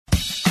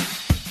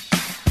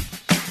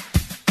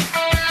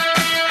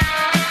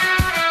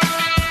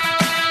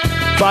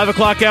5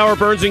 o'clock hour,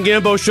 Burns and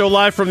Gambo show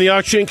live from the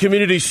Auction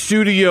Community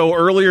Studio.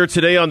 Earlier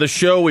today on the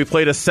show, we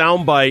played a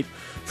soundbite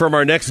from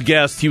our next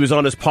guest. He was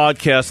on his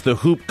podcast, the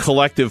Hoop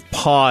Collective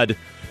Pod,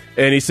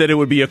 and he said it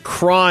would be a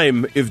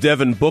crime if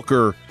Devin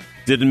Booker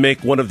didn't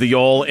make one of the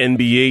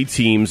All-NBA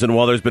teams. And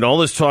while there's been all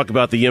this talk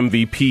about the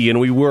MVP, and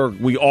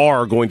we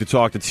are going to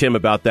talk to Tim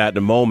about that in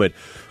a moment,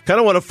 kind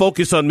of want to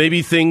focus on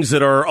maybe things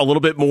that are a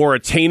little bit more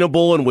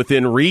attainable and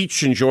within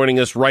reach. And joining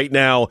us right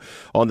now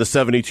on the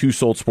 72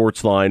 Sold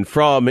Sports line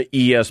from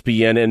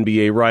ESPN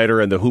NBA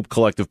writer and the Hoop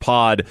Collective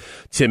Pod,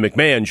 Tim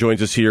MacMahon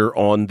joins us here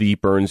on the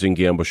Burns and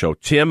Gambo show.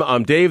 Tim,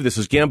 I'm Dave. This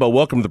is Gambo.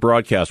 Welcome to the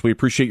broadcast. We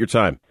appreciate your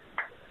time.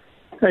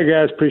 Hey,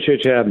 guys.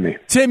 Appreciate you having me.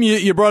 Tim,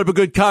 you brought up a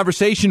good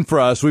conversation for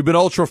us. We've been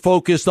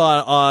ultra-focused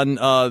on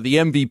the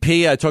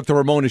MVP. I talked to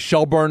Ramona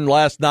Shelburne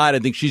last night. I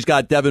think she's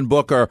got Devin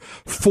Booker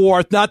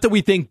fourth. Not that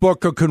we think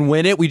Booker can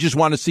win it. We just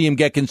want to see him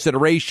get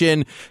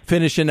consideration,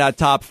 finish in that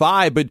top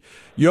five. But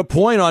your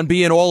point on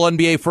being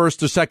All-NBA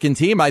first or second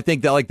team, I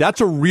think that that's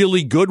a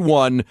really good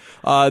one.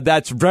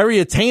 That's very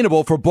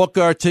attainable for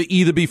Booker to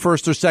either be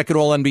first or second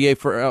All-NBA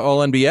for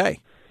All-NBA.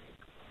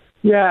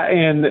 Yeah,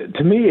 and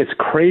to me, it's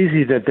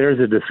crazy that there's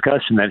a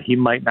discussion that he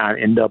might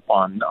not end up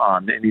on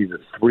any of the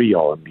three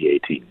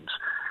All-NBA teams.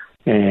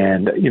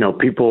 And,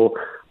 people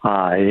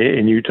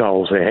in Utah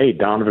will say, hey,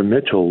 Donovan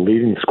Mitchell,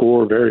 leading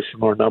scorer, very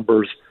similar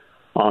numbers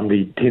on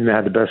the team that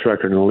had the best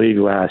record in the league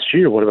last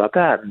year. What about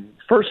that? And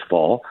first of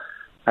all,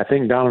 I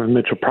think Donovan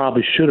Mitchell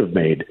probably should have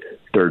made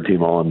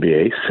third-team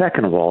All-NBA.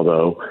 Second of all,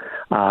 though,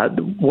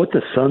 what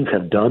the Suns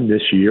have done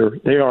this year,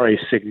 they are a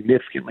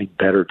significantly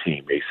better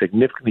team, a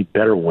significantly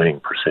better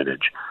winning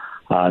percentage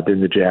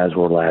than the Jazz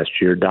were last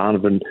year.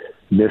 Donovan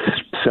missed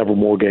several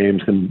more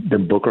games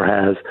than Booker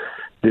has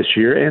this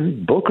year,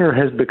 and Booker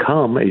has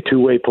become a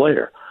two-way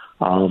player.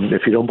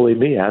 If you don't believe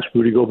me, ask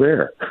Rudy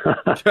Gobert.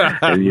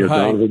 And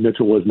Donovan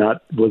Mitchell was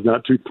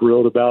not too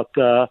thrilled about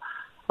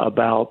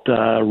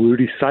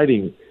Rudy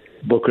citing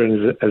Booker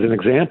as an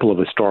example of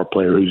a star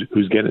player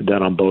who's getting it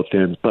done on both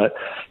ends. But,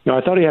 I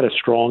thought he had a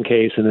strong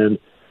case, and then,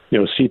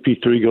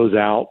 CP3 goes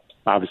out.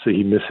 Obviously,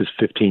 he misses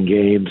 15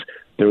 games.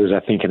 There was, I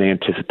think, an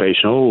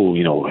anticipation,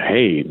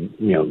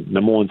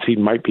 number one seed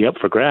might be up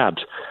for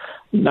grabs.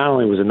 Not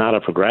only was it not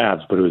up for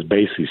grabs, but it was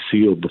basically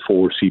sealed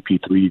before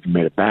CP3 even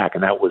made it back,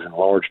 and that was in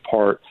large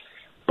part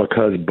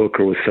because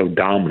Booker was so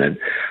dominant.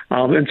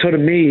 And so to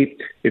me,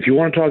 if you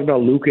want to talk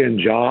about Luka and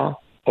Ja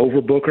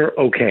over Booker,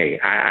 okay.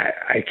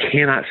 I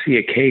cannot see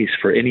a case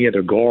for any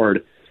other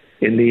guard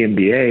in the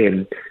NBA.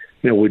 And,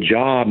 with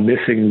Ja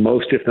missing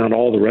most, if not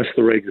all, the rest of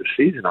the regular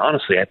season,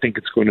 honestly, I think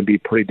it's going to be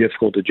pretty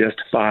difficult to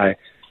justify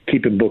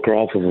keeping Booker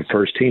off of a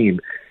first team.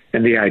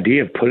 And the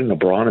idea of putting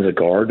LeBron as a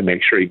guard to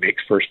make sure he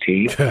makes first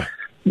team,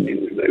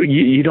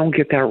 you don't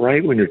get that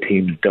right when your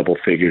team's double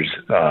figures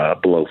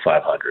below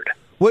 500.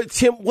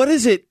 Tim, what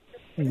is it,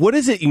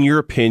 in your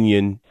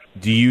opinion,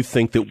 do you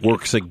think that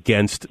works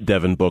against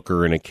Devin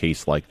Booker in a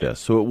case like this?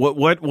 So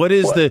what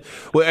is the?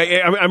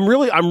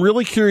 I'm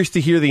really curious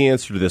to hear the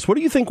answer to this. What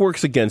do you think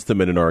works against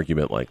him in an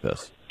argument like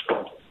this?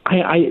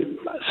 I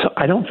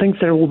don't think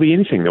there will be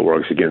anything that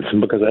works against him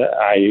because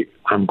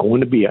I'm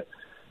going to be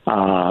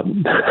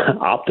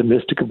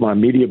optimistic of my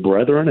media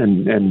brethren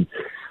and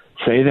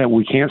say that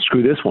we can't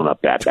screw this one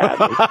up that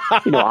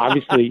badly.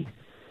 Obviously.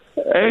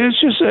 It's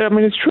just,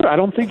 it's true. I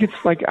don't think this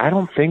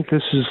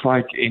is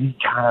like any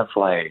kind of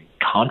like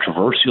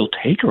controversial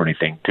take or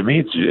anything. To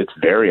me, it's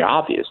very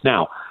obvious.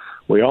 Now,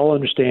 we all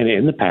understand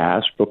in the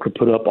past, Booker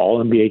put up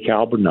all NBA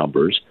caliber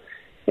numbers,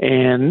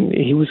 and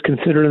he was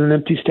considered an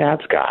empty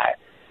stats guy.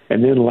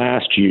 And then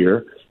last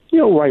year,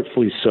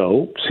 rightfully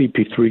so,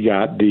 CP3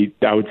 got the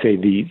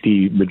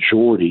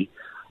majority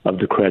of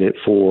the credit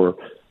for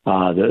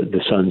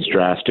the Suns'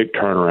 drastic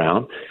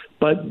turnaround.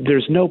 But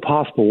there's no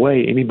possible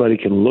way anybody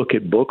can look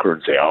at Booker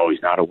and say, "Oh,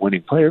 he's not a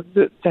winning player."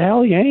 The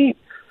hell he ain't.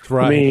 That's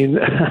right. I mean,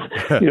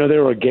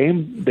 there were a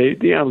game. They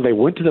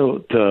went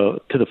to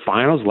the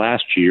finals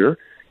last year.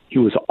 He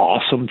was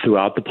awesome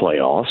throughout the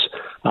playoffs.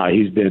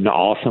 He's been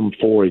awesome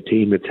for a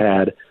team that's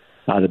had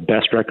the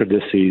best record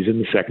this season,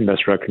 the second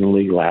best record in the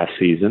league last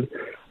season.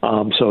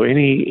 So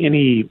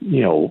any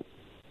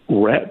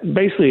rep,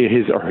 basically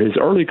his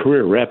early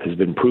career rep has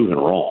been proven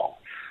wrong.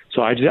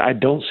 So I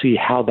don't see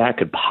how that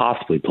could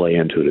possibly play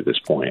into it at this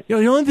point.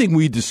 The only thing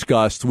we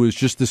discussed was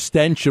just the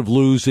stench of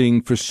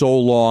losing for so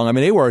long. I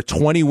mean, they were a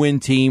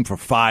 20-win team for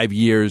 5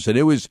 years, and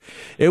it was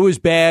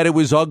bad. It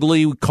was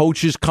ugly.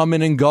 Coaches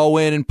coming and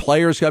going, and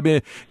players coming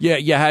in. Yeah,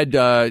 you had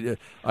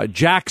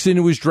Jackson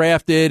who was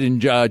drafted, and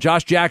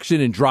Josh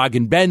Jackson and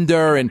Dragan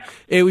Bender, and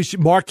it was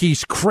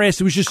Marquise Chris.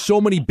 It was just so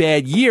many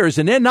bad years,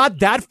 and they're not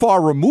that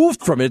far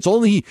removed from it. It's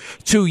only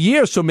 2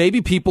 years, so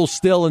maybe people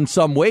still in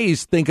some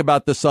ways think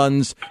about the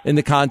Suns in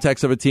the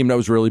context of a team that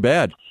was really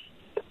bad.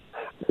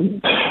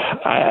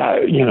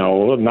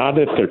 Not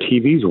if their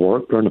TVs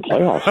worked during the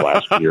playoffs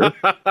last year.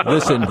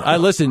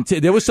 Listen.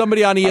 There was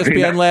somebody on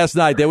ESPN last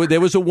night. There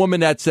was a woman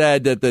that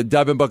said that the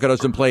Devin Booker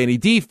doesn't play any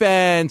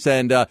defense,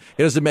 and it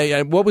doesn't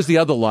make. What was the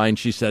other line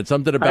she said?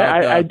 Something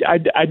about.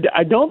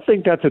 I don't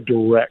think that's a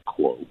direct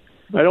quote.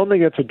 I don't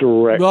think that's a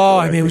direct. Well,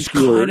 I mean, it was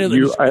kind of.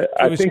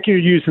 I think you're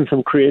using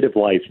some creative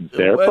license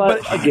there, but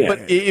again,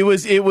 but it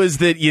was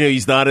that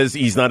he's not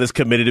as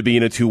committed to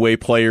being a two-way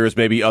player as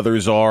maybe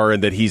others are,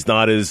 and that he's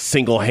not as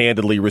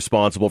single-handedly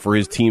responsible for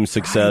his team's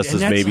success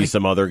as maybe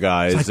some other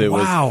guys.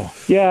 Wow.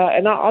 Yeah,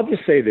 and I'll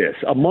just say this: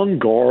 among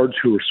guards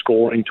who are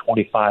scoring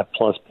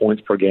 25-plus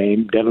points per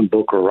game, Devin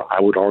Booker,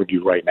 I would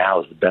argue right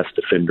now, is the best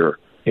defender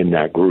in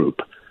that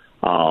group.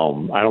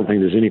 I don't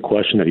think there's any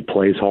question that he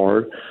plays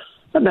hard.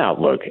 But now,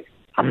 look,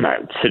 I'm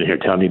not sitting here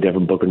telling you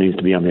Devin Booker needs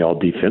to be on the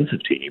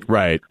all-defensive team.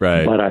 Right.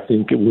 But I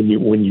think when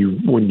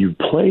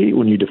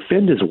you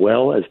defend as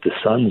well as the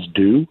Suns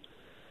do,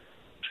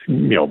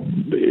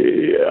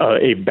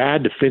 a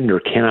bad defender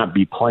cannot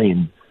be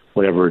playing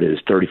whatever it is,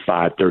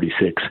 35,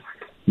 36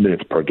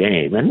 minutes per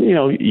game. And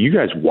you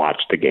guys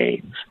watch the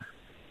games.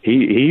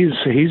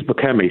 He's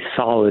become a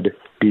solid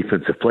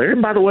defensive player.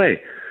 And by the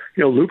way,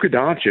 Luka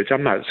Doncic,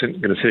 I'm not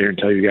going to sit here and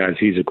tell you guys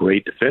he's a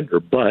great defender,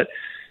 but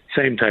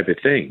same type of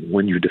thing.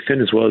 When you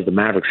defend as well as the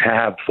Mavericks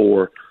have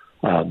for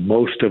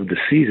most of the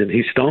season,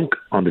 he stunk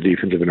on the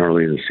defensive and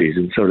early in the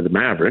season. So did the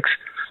Mavericks.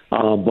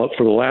 But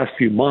for the last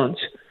few months,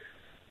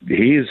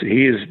 he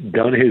has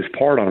done his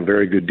part on a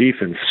very good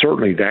defense.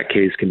 Certainly, that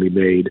case can be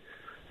made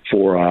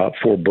for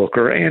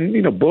Booker. And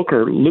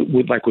Booker,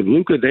 with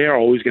Luka, they are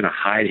always going to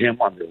hide him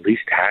on the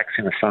least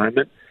taxing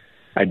assignment.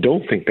 I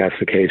don't think that's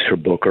the case for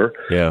Booker.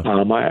 Yeah.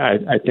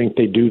 I think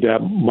they do that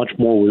much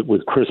more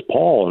with Chris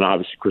Paul, and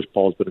obviously Chris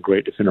Paul's been a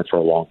great defender for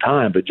a long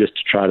time, but just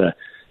to try to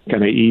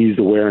kind of ease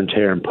the wear and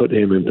tear and put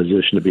him in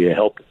position to be a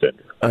help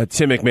defender.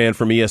 Tim MacMahon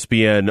from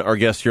ESPN, our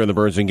guest here on the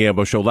Burns and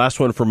Gambo Show. Last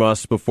one from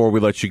us before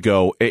we let you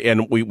go.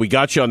 And we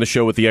got you on the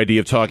show with the idea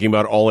of talking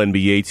about all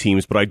NBA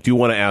teams, but I do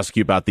want to ask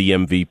you about the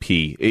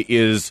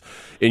MVP.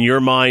 In your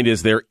mind,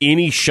 is there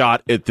any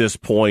shot at this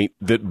point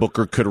that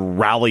Booker could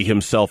rally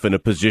himself in a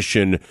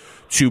position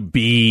to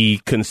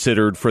be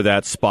considered for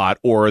that spot,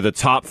 or are the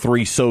top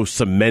three so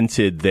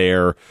cemented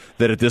there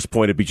that at this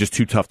point it'd be just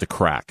too tough to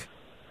crack?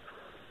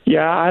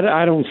 Yeah,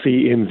 I don't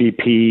see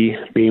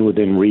MVP being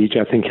within reach.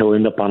 I think he'll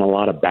end up on a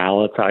lot of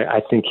ballots.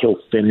 I think he'll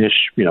finish,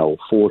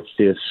 fourth,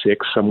 fifth,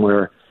 sixth,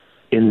 somewhere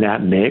in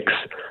that mix,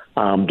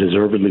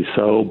 deservedly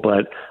so.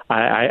 But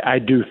I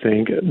do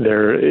think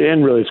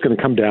and really it's going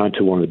to come down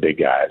to one of the big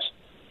guys.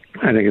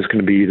 I think it's going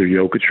to be either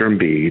Jokic or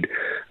Embiid.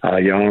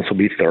 Giannis will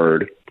be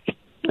third.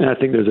 And I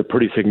think there's a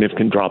pretty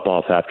significant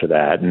drop-off after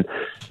that. And,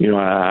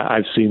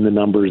 I've seen the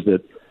numbers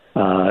that,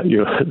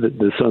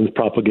 the Suns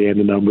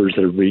propaganda numbers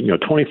that are being,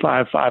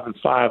 25,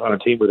 5-5 on a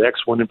team with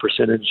X winning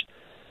percentage.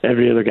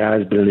 Every other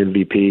guy's been an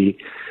MVP.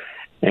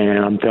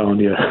 And I'm telling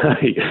you,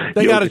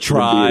 they got to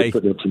try.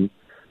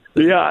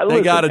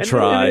 They got to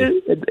try.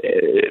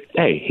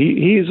 Hey,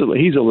 he's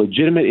a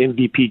legitimate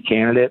MVP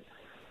candidate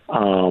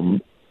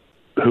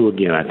who,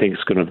 again, I think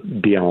is going to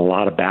be on a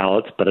lot of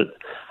ballots, but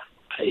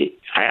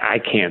I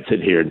can't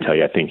sit here and tell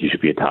you I think he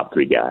should be a top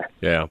three guy.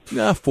 Yeah.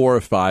 4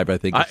 or 5, I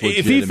think.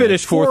 If he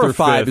finished fourth or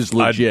 5 fifth, is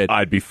legit.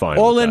 I'd be fine.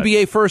 All with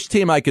NBA first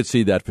team, I could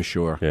see that for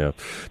sure. Yeah.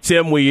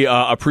 Tim, we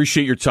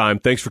appreciate your time.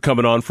 Thanks for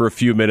coming on for a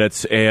few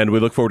minutes, and we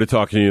look forward to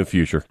talking to you in the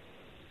future.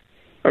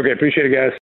 Okay, appreciate it, guys.